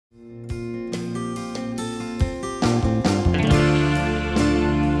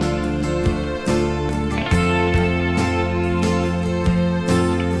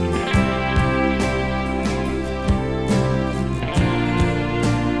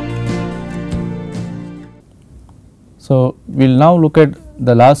So, we will now look at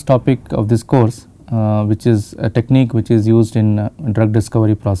the last topic of this course, which is a technique which is used in drug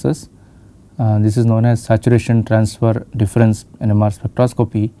discovery process. This is known as saturation transfer difference NMR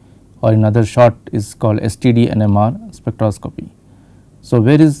spectroscopy, or in other short is called STD NMR spectroscopy. So,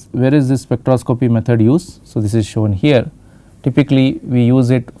 where is this spectroscopy method used? So, this is shown here. Typically we use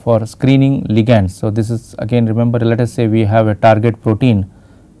it for screening ligands. So, this is again, remember, let us say we have a target protein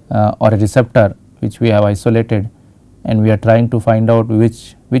or a receptor which we have isolated, and we are trying to find out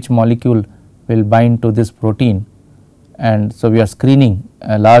which molecule will bind to this protein, and so we are screening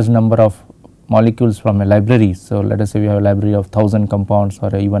a large number of molecules from a library. So, let us say we have a library of 1000 compounds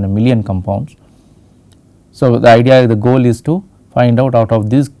or even a million compounds. So, the idea, the goal is to find out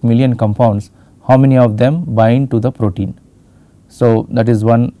of these million compounds how many of them bind to the protein. So, that is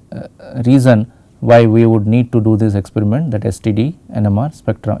one reason why we would need to do this experiment, that STD NMR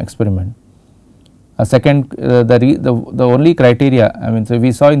spectrum experiment. A second, the only criteria, I mean, so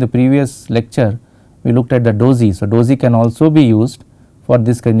we saw in the previous lecture we looked at the DOSI. So, DOSI can also be used for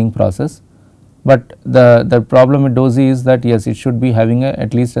this screening process, but the problem with DOSI is that yes, it should be having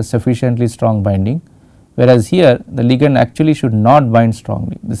at least a sufficiently strong binding, whereas here the ligand actually should not bind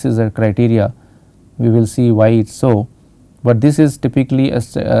strongly. This is a criteria, we will see why it is so, but this is typically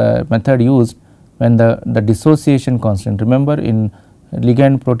a method used when the dissociation constant. Remember, in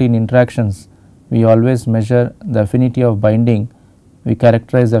ligand protein interactions we always measure the affinity of binding, we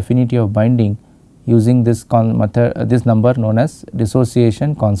characterize the affinity of binding using this this number known as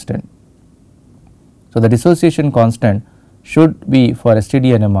dissociation constant. So, the dissociation constant should be for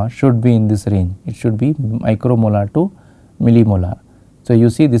STD NMR should be in this range, it should be micromolar to millimolar. So, you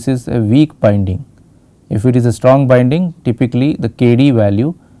see this is a weak binding. If it is a strong binding, typically the Kd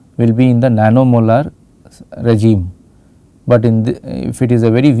value will be in the nanomolar regime, but if it is a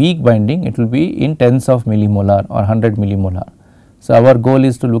very weak binding, it will be in tens of millimolar or 100 millimolar. So, our goal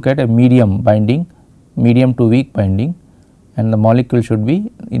is to look at a medium binding, medium to weak binding, and the molecule should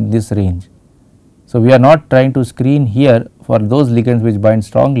be in this range. So, we are not trying to screen here for those ligands which bind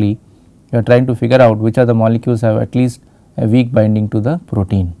strongly, we are trying to figure out which are the molecules have at least a weak binding to the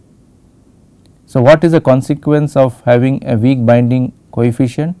protein. So, what is the consequence of having a weak binding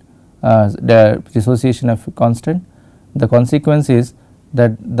coefficient, the dissociation of constant? The consequence is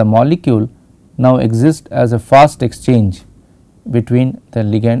that the molecule now exists as a fast exchange between the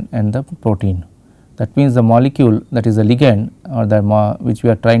ligand and the protein. That means, the molecule that is a ligand or the which we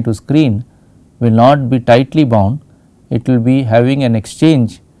are trying to screen will not be tightly bound, it will be having an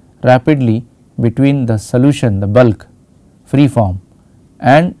exchange rapidly between the solution, the bulk free form,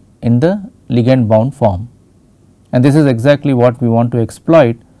 and in the ligand bound form, and this is exactly what we want to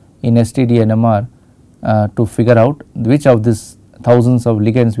exploit in STD NMR to figure out which of these thousands of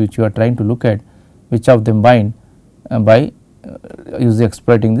ligands which you are trying to look at, which of them bind by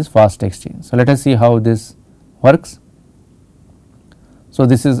exploiting this fast exchange. So, let us see how this works. So,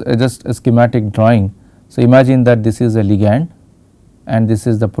 this is just a schematic drawing. So, imagine that this is a ligand and this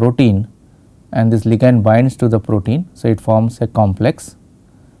is the protein, and this ligand binds to the protein. So, it forms a complex,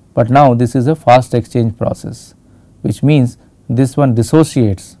 but now this is a fast exchange process, which means this one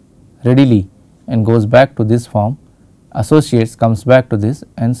dissociates readily and goes back to this form, associates, comes back to this,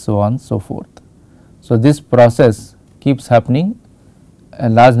 and so on so forth. So, this process keeps happening a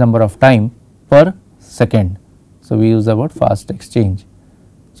large number of time per second. So, we use the word fast exchange.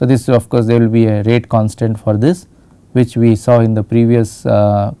 So, this of course, there will be a rate constant for this, which we saw in the previous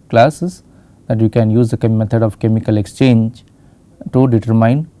classes, that you can use the method of chemical exchange to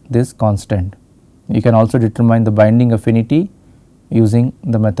determine this constant. You can also determine the binding affinity using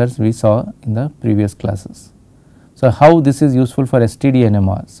the methods we saw in the previous classes. So, how this is useful for STD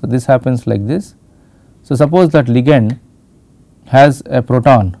NMR? So, this happens like this. So, suppose that ligand has a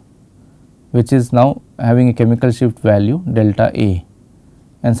proton which is now having a chemical shift value delta A,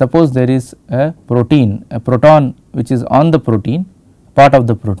 and suppose there is a proton which is on the protein, part of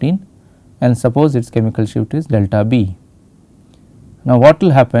the protein, and suppose its chemical shift is delta B. Now, what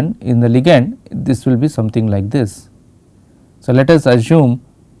will happen in the ligand? This will be something like this. So, let us assume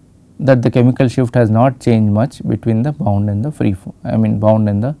that the chemical shift has not changed much between the bound and the free form, bound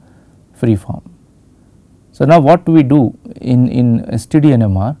and the free form. So, now what do we do in STD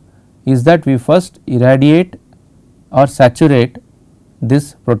NMR is that we first irradiate or saturate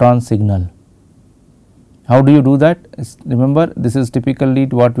this proton signal. How do you do that? Remember, this is typically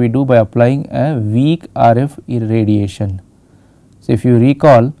what we do by applying a weak RF irradiation. So, if you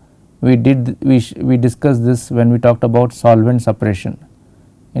recall, we discussed this when we talked about solvent suppression.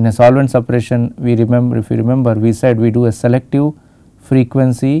 In a solvent suppression, if you remember, we said we do a selective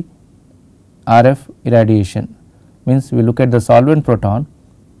frequency RF irradiation. means we look at the solvent proton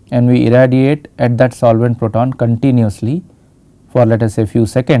and we irradiate at that solvent proton continuously for let us say few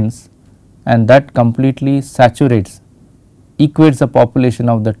seconds, and that completely saturates, equates the population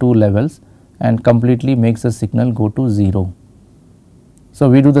of the two levels and completely makes the signal go to 0. So,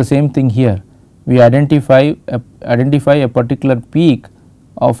 we do the same thing here. We identify a particular peak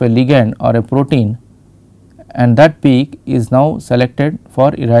of a ligand or a protein, and that peak is now selected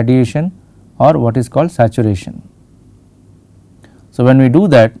for irradiation or what is called saturation. So, when we do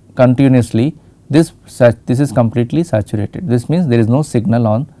that continuously, this is completely saturated. This means there is no signal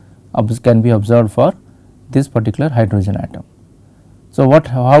on can be observed for this particular hydrogen atom. So,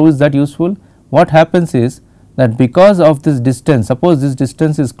 how is that useful? What happens is that because of this distance, suppose this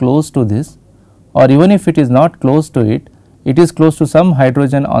distance is close to this, or even if it is not close to it, it is close to some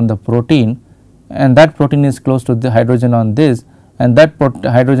hydrogen on the protein, and that protein is close to the hydrogen on this, and that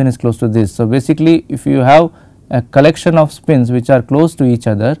hydrogen is close to this. So, basically if you have a collection of spins which are close to each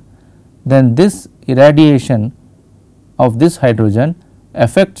other, then this irradiation of this hydrogen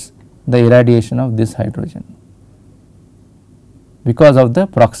affects the irradiation of this hydrogen because of the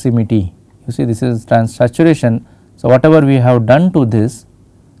proximity. You see, this is saturation. So, whatever we have done to this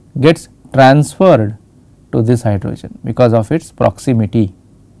gets transferred to this hydrogen because of its proximity.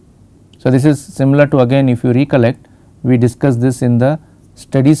 So, this is similar to, again if you recollect, we discussed this in the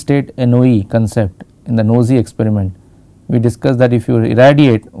steady state NOE concept in the NOSI experiment. We discussed that if you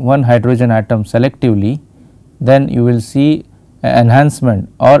irradiate one hydrogen atom selectively, then you will see an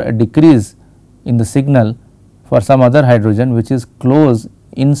enhancement or a decrease in the signal for some other hydrogen which is close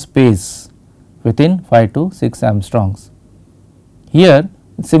in space within 5 to 6 angstroms. Here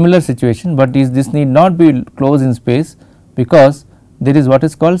similar situation, but this need not be close in space because there is what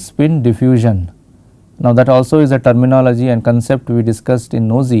is called spin diffusion. Now, that also is a terminology and concept we discussed in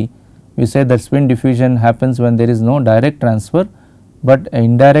NOSI. We said that spin diffusion happens when there is no direct transfer, but an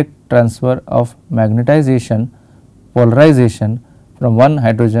indirect transfer of magnetization, polarization from one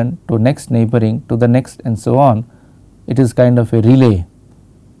hydrogen to next neighboring to the next and so on. It is kind of a relay,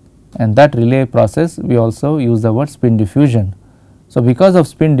 and that relay process we also use the word spin diffusion. So, because of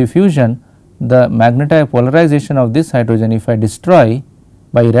spin diffusion, the magnetic polarization of this hydrogen, if I destroy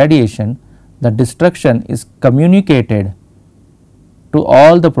by irradiation, the destruction is communicated to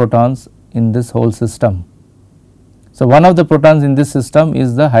all the protons in this whole system. So, one of the protons in this system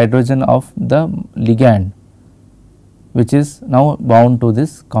is the hydrogen of the ligand, which is now bound to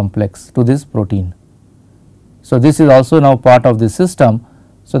this complex, to this protein. So, this is also now part of the system.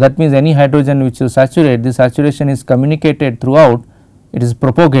 So, that means any hydrogen which you saturate, the saturation is communicated throughout, it is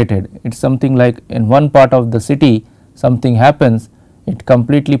propagated. It is something like in one part of the city something happens, it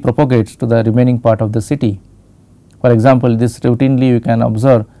completely propagates to the remaining part of the city. For example, this routinely you can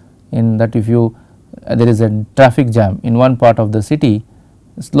observe in that if you there is a traffic jam in one part of the city,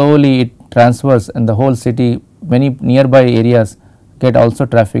 slowly it transfers and the whole city, many nearby areas get also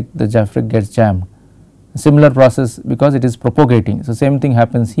traffic, the traffic gets jammed. Similar process because it is propagating. So, same thing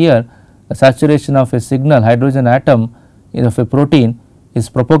happens here, the saturation of a signal hydrogen atom of a protein is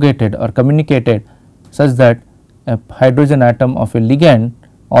propagated or communicated such that a hydrogen atom of a ligand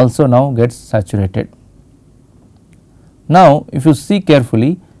also now gets saturated. Now, if you see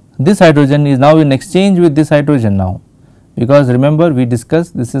carefully, this hydrogen is now in exchange with this hydrogen now, because remember we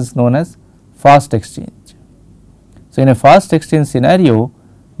discussed this is known as fast exchange. So, in a fast exchange scenario,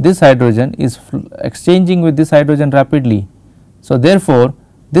 this hydrogen is exchanging with this hydrogen rapidly. So, therefore,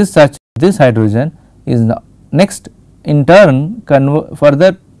 this hydrogen is next in turn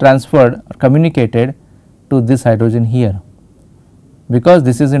further transferred or communicated to this hydrogen here, because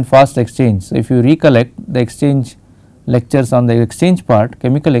this is in fast exchange. So, if you recollect the exchange lectures on the exchange part,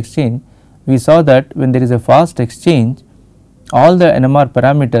 chemical exchange, we saw that when there is a fast exchange, all the NMR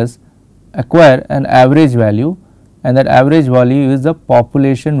parameters acquire an average value, and that average value is the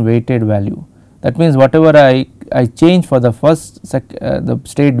population weighted value. That means, whatever I change for the first the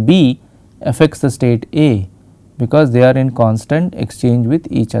state B affects the state A, because they are in constant exchange with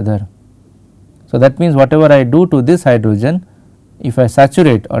each other. So, that means whatever I do to this hydrogen, if I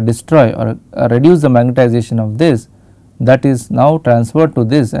saturate or destroy or reduce the magnetization of this, that is now transferred to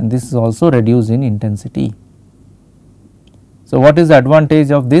this, and this is also reduced in intensity. So, what is the advantage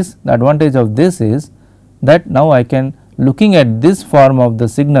of this? The advantage of this is that now I can, looking at this form of the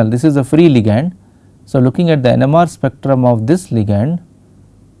signal, this is a free ligand. So, looking at the NMR spectrum of this ligand,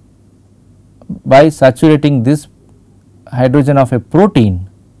 by saturating this hydrogen of a protein,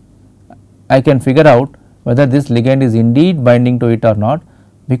 I can figure out whether this ligand is indeed binding to it or not,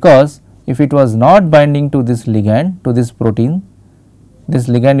 because if it was not binding to this ligand, to this protein, this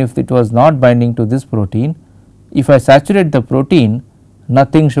ligand if it was not binding to this protein, if I saturate the protein,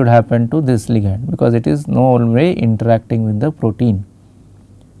 nothing should happen to this ligand, because it is no way interacting with the protein.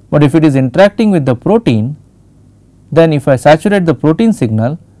 But if it is interacting with the protein, then if I saturate the protein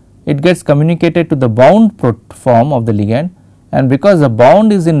signal, it gets communicated to the bound form of the ligand, and because the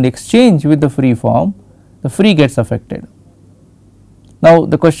bound is in exchange with the free form, the free gets affected. Now,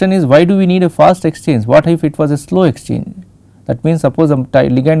 the question is, why do we need a fast exchange? What if it was a slow exchange? That means, suppose a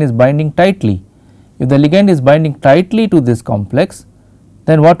ligand is binding tightly. If the ligand is binding tightly to this complex,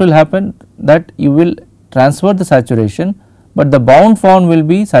 then what will happen? That you will transfer the saturation, but the bound form will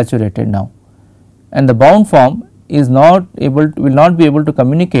be saturated now, and the bound form is not able to, will not be able to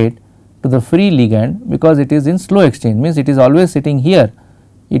communicate to the free ligand, because it is in slow exchange, means it is always sitting here,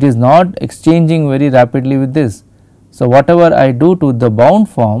 it is not exchanging very rapidly with this. So, whatever I do to the bound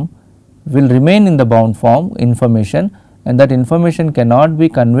form will remain in the bound form information, and that information cannot be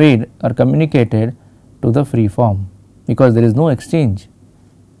conveyed or communicated to the free form, because there is no exchange.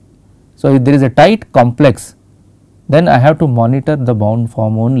 So, if there is a tight complex, then I have to monitor the bound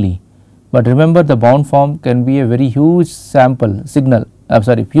form only. But remember, the bound form can be a very huge sample signal,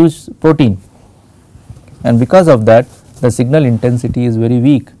 huge protein, and because of that the signal intensity is very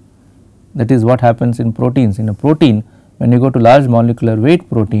weak. That is what happens in proteins. In a protein, when you go to large molecular weight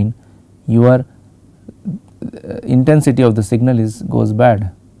protein, your intensity of the signal goes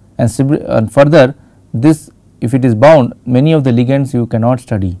bad, and further this, if it is bound, many of the ligands you cannot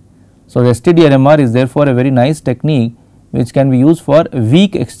study. So, the STD NMR is therefore a very nice technique which can be used for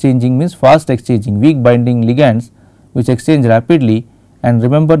weak exchanging, means fast exchanging, weak binding ligands which exchange rapidly, and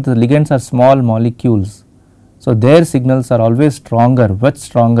remember the ligands are small molecules. So, their signals are always stronger, much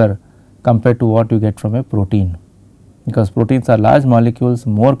stronger compared to what you get from a protein, because proteins are large molecules,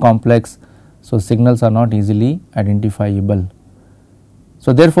 more complex. So, signals are not easily identifiable.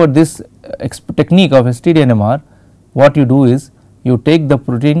 So, therefore, this technique of STD NMR, what you do is you take the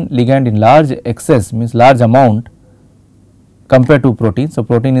protein ligand in large excess, means large amount compared to protein. So,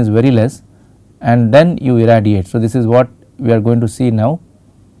 protein is very less, and then you irradiate. So, this is what we are going to see now.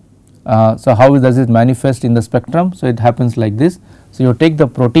 So, how does it manifest in the spectrum? So, it happens like this. So, you take the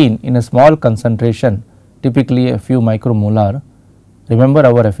protein in a small concentration, typically a few micromolar. Remember,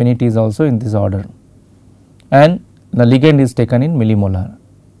 our affinity is also in this order, and the ligand is taken in millimolar.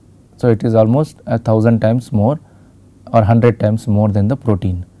 So, it is almost 1000 times more or 100 times more than the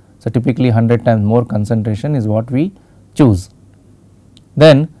protein. So, typically 100 times more concentration is what we choose.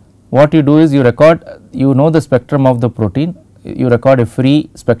 Then what you do is you record, you know the spectrum of the protein, you record a free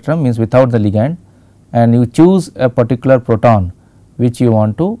spectrum, means without the ligand, and you choose a particular proton which you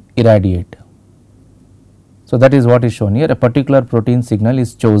want to irradiate. So, that is what is shown here, a particular protein signal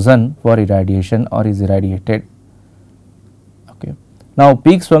is chosen for irradiation or is irradiated. Okay. Now,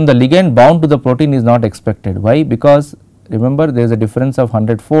 peaks from the ligand bound to the protein is not expected. Why? Because remember, there is a difference of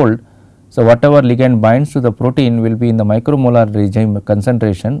 100-fold. So, whatever ligand binds to the protein will be in the micromolar regime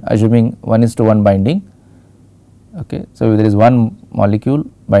concentration, assuming 1:1 binding. Okay. So, if there is one molecule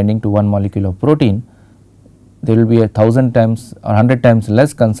binding to one molecule of protein, there will be 1000 times or 100 times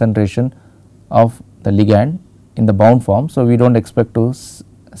less concentration of the ligand in the bound form. So, we do not expect to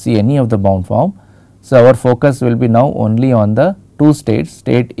see any of the bound form. So, our focus will be now only on the two states.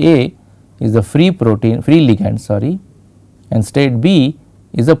 State A is the free protein, free ligand, sorry, and state B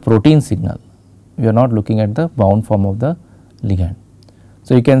is a protein signal. We are not looking at the bound form of the ligand.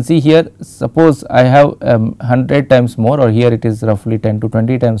 So, you can see here, suppose I have 100 times more, or here it is roughly 10 to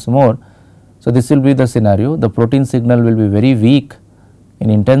 20 times more. So, this will be the scenario. The protein signal will be very weak in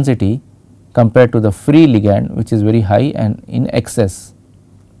intensity compared to the free ligand, which is very high and in excess.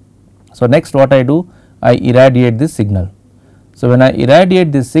 So, next what I do, I irradiate this signal. So, when I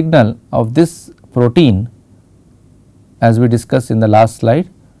irradiate this signal of this protein, as we discussed in the last slide,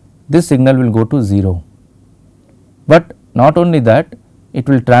 this signal will go to 0. But not only that, it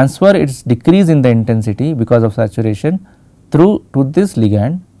will transfer its decrease in the intensity because of saturation through to this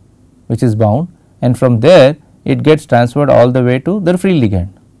ligand which is bound, and from there it gets transferred all the way to the free ligand,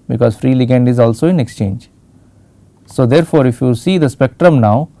 because free ligand is also in exchange. So, therefore, if you see the spectrum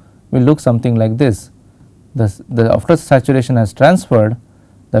now will look something like this. After saturation has transferred,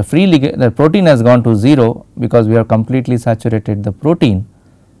 the free ligand, the protein has gone to 0 because we have completely saturated the protein,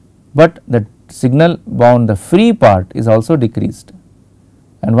 but the signal bound, the free part is also decreased.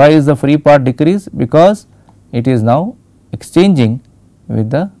 And why is the free part decreased? Because it is now exchanging with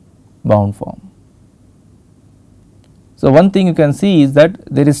the bound form. So, one thing you can see is that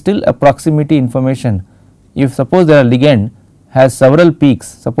there is still a proximity information. If suppose there are ligand has several peaks,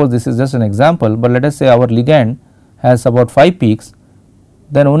 suppose this is just an example, but let us say our ligand has about 5 peaks,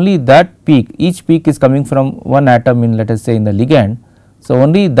 then only that peak, each peak is coming from one atom in, let us say, in the ligand. So,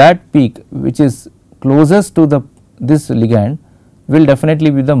 only that peak which is closest to this ligand will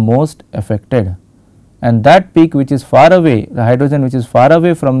definitely be the most affected, and that peak which is far away, the hydrogen which is far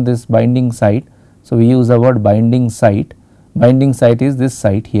away from this binding site. So, we use the word binding site. Binding site is this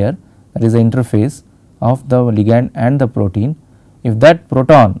site here, that is the interface of the ligand and the protein. If that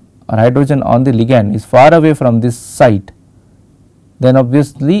proton or hydrogen on the ligand is far away from this site, then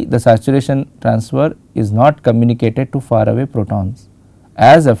obviously the saturation transfer is not communicated to far away protons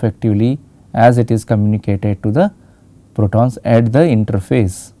as effectively as it is communicated to the protons at the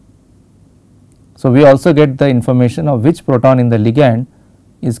interface. So, we also get the information of which proton in the ligand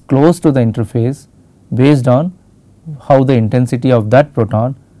is close to the interface based on how the intensity of that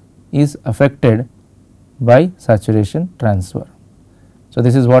proton is affected by saturation transfer. So,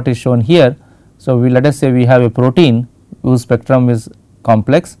 this is what is shown here. So, we let us say we have a protein whose spectrum is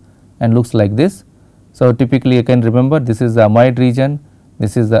complex and looks like this. So, typically you can remember this is the amide region,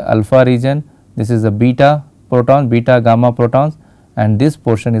 this is the alpha region, this is the beta proton, beta gamma protons, and this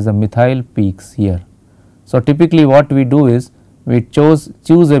portion is the methyl peaks here. So, typically what we do is we choose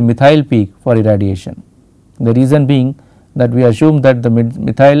a methyl peak for irradiation. The reason being that we assume that the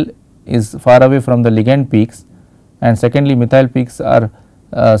methyl is far away from the ligand peaks, and secondly methyl peaks are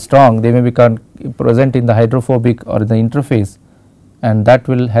strong, they may be present in the hydrophobic or the interface, and that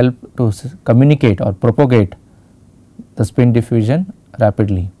will help to communicate or propagate the spin diffusion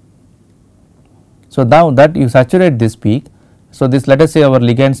rapidly. So, now that you saturate this peak, so this let us say our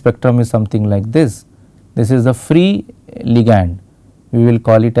ligand spectrum is something like this. This is the free ligand, we will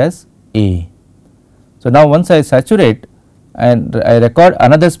call it as A. So, now once I saturate and I record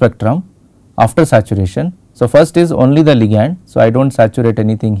another spectrum after saturation. So, first is only the ligand. So, I do not saturate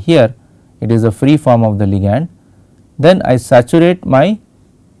anything here, it is a free form of the ligand. Then I saturate my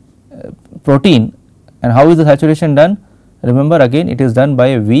protein, and how is the saturation done? Remember again, it is done by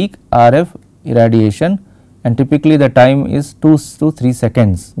a weak RF irradiation, and typically the time is 2 to 3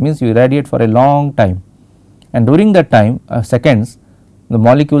 seconds, means you irradiate for a long time, and during that time seconds the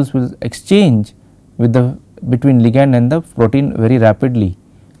molecules will exchange with the between ligand and the protein very rapidly.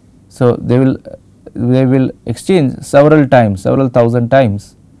 So, they will exchange several times, several thousand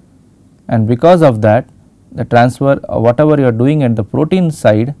times, and because of that the transfer whatever you are doing at the protein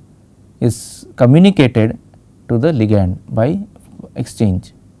side is communicated to the ligand by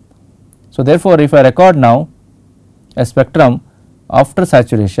exchange. So, therefore, if I record now a spectrum after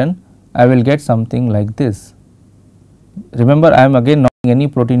saturation, I will get something like this. Remember, I am again not any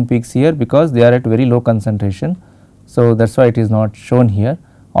protein peaks here because they are at very low concentration. So, that is why it is not shown here.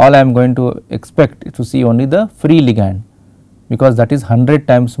 All I am going to expect to see only the free ligand, because that is 100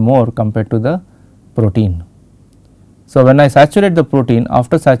 times more compared to the protein. So, when I saturate the protein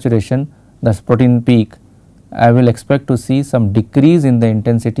after saturation, the protein peak, I will expect to see some decrease in the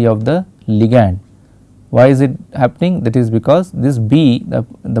intensity of the ligand. Why is it happening? That is because this B,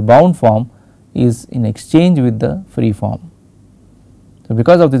 the bound form, is in exchange with the free form. So,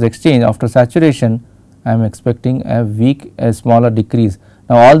 because of this exchange after saturation, I am expecting a smaller decrease.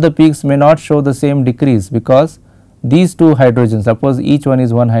 Now, all the peaks may not show the same decrease, because these two hydrogens, suppose each one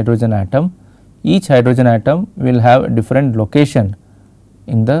is one hydrogen atom, each hydrogen atom will have a different location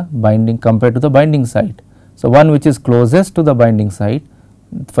in the binding compared to the binding site. So, one which is closest to the binding site,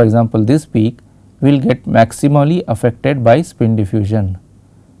 for example, this peak will get maximally affected by spin diffusion,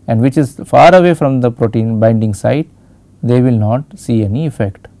 and which is far away from the protein binding site, they will not see any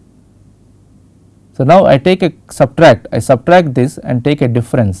effect. So, now I take a subtract, I subtract this and take a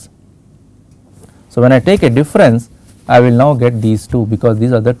difference. So, when I take a difference, I will now get these two, because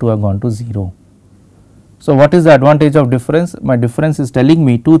these other two have gone to 0. So, what is the advantage of difference? My difference is telling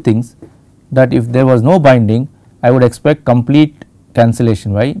me two things, that if there was no binding, I would expect complete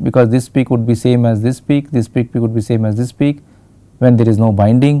cancellation. Why? Because this peak would be same as this peak would be same as this peak. When there is no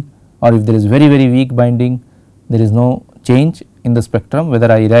binding, or if there is very weak binding, there is no change in the spectrum whether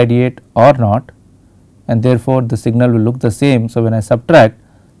I irradiate or not, and therefore, the signal will look the same. So, when I subtract,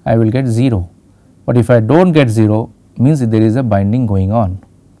 I will get 0, but if I do not get 0, means there is a binding going on.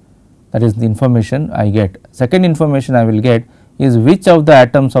 That is the information I get. Second information I will get is which of the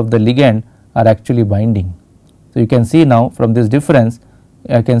atoms of the ligand are actually binding. So, you can see now from this difference,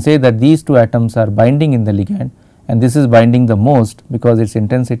 I can say that these two atoms are binding in the ligand, and this is binding the most because its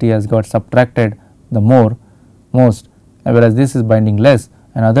intensity has got subtracted the most, whereas this is binding less,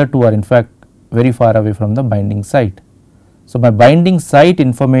 and other two are in fact very far away from the binding site. So, my binding site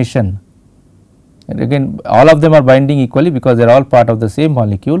information, and again all of them are binding equally because they are all part of the same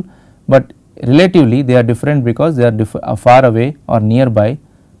molecule, but relatively they are different because they are far away or nearby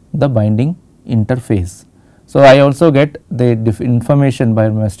the binding interface. So, I also get the information by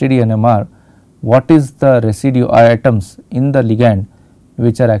my STD NMR what is the residue or atoms in the ligand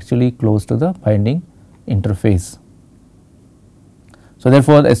which are actually close to the binding interface. So,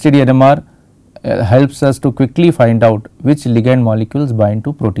 therefore, STD NMR helps us to quickly find out which ligand molecules bind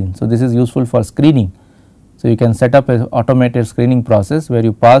to protein. So, this is useful for screening. So, you can set up an automated screening process where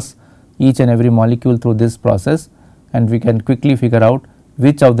you pass each and every molecule through this process, and we can quickly figure out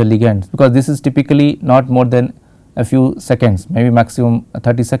which of the ligands, because this is typically not more than a few seconds, maybe maximum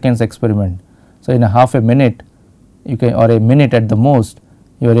 30 seconds experiment. So, in a half a minute you can, or a minute at the most,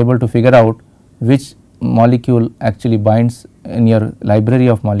 you are able to figure out which molecule actually binds in your library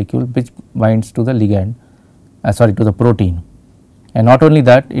of molecule which binds to the ligand, to the protein. And not only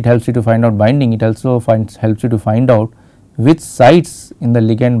that, it helps you to find out binding, it also helps you to find out which sites in the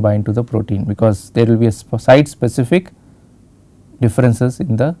ligand bind to the protein, because there will be a site specific differences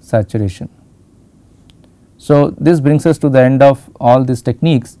in the saturation. So, this brings us to the end of all these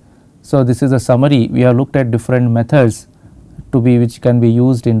techniques. So, this is a summary. We have looked at different methods which can be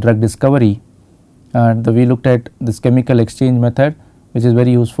used in drug discovery. We looked at this chemical exchange method, which is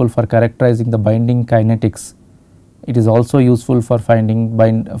very useful for characterizing the binding kinetics. It is also useful for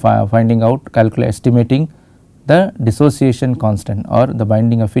estimating the dissociation constant or the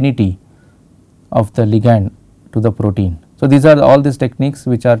binding affinity of the ligand to the protein. So, these are all these techniques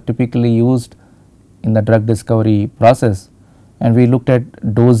which are typically used in the drug discovery process, and we looked at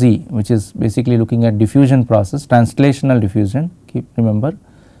DOSI, which is basically looking at diffusion process, translational diffusion. Remember,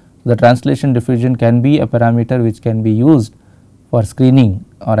 the translation diffusion can be a parameter which can be used for screening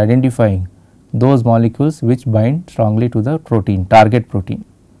or identifying those molecules which bind strongly to the protein, target protein.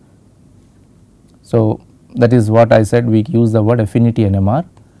 So, that is what I said, we use the word affinity NMR.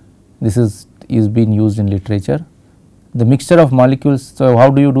 This is being used in literature. The mixture of molecules. So, how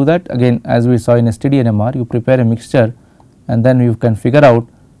do you do that? Again, as we saw in STD NMR, you prepare a mixture and then you can figure out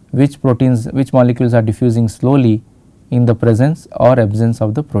which proteins, which molecules are diffusing slowly in the presence or absence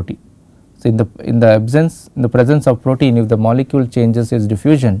of the protein. So, in the presence of protein, if the molecule changes its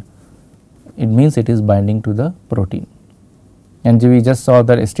diffusion, it means it is binding to the protein. And we just saw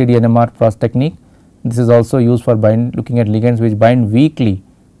the STD NMR process technique. This is also used for looking at ligands which bind weakly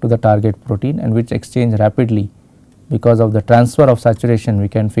to the target protein and which exchange rapidly. Because of the transfer of saturation, we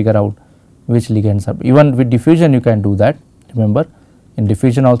can figure out which ligands are. Even with diffusion you can do that. Remember, in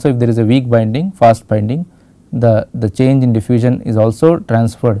diffusion also, if there is a weak binding, fast binding, the change in diffusion is also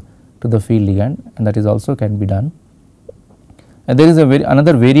transferred to the field ligand, and that is also can be done. And there is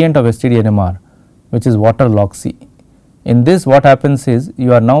another variant of STD NMR, which is water loxy. In this, what happens is,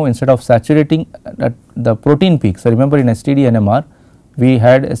 you are now, instead of saturating at the protein peak. So, remember in STD NMR we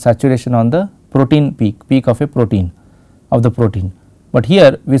had a saturation on the protein peak of a protein, of the protein, but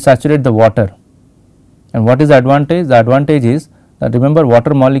here we saturate the water. And what is the advantage? The advantage is that, remember,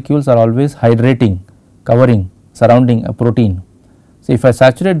 water molecules are always hydrating, surrounding a protein. So, if I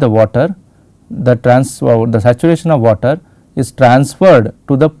saturate the water, the saturation of water is transferred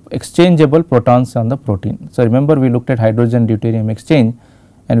to the exchangeable protons on the protein. So, remember, we looked at hydrogen deuterium exchange,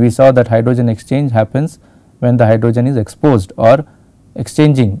 and we saw that hydrogen exchange happens when the hydrogen is exposed or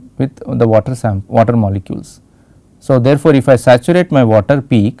exchanging with the water molecules. So, therefore, if I saturate my water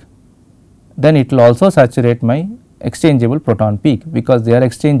peak, then it will also saturate my exchangeable proton peak, because they are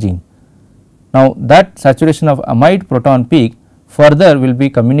exchanging. Now, that saturation of amide proton peak further will be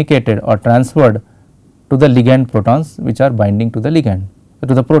communicated or transferred to the ligand protons which are binding to the ligand,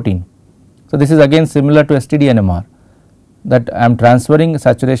 to the protein. So, this is again similar to STD NMR, that I am transferring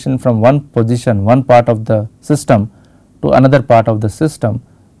saturation from one position, one part of the system to another part of the system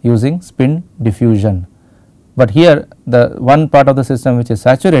using spin diffusion. But here the one part of the system which is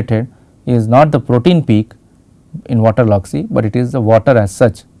saturated is not the protein peak in water loxy, but it is the water as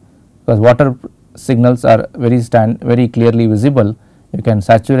such, because water signals are very clearly visible. You can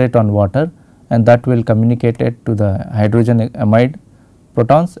saturate on water, and that will communicate it to the hydrogen amide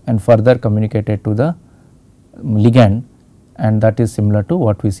protons and further communicate it to the ligand, and that is similar to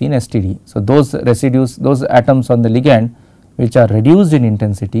what we see in STD. So, those residues, those atoms on the ligand which are reduced in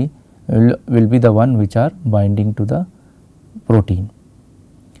intensity will be the one which are binding to the protein.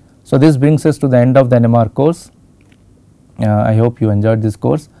 So, this brings us to the end of the NMR course. I hope you enjoyed this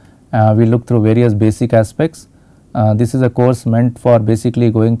course. We looked through various basic aspects. This is a course meant for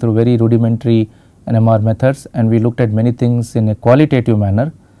basically going through very rudimentary NMR methods, and we looked at many things in a qualitative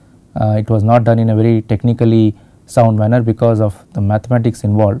manner. It was not done in a very technically sound manner because of the mathematics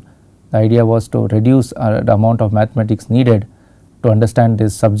involved. The idea was to reduce the amount of mathematics needed to understand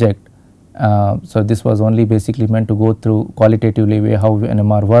this subject So, this was only basically meant to go through qualitatively way how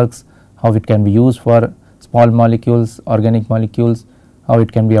NMR works, how it can be used for small molecules, organic molecules, how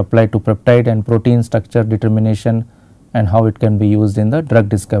it can be applied to peptide and protein structure determination, and how it can be used in the drug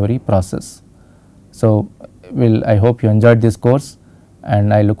discovery process. So, I hope you enjoyed this course,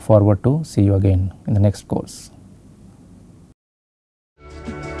 and I look forward to see you again in the next course.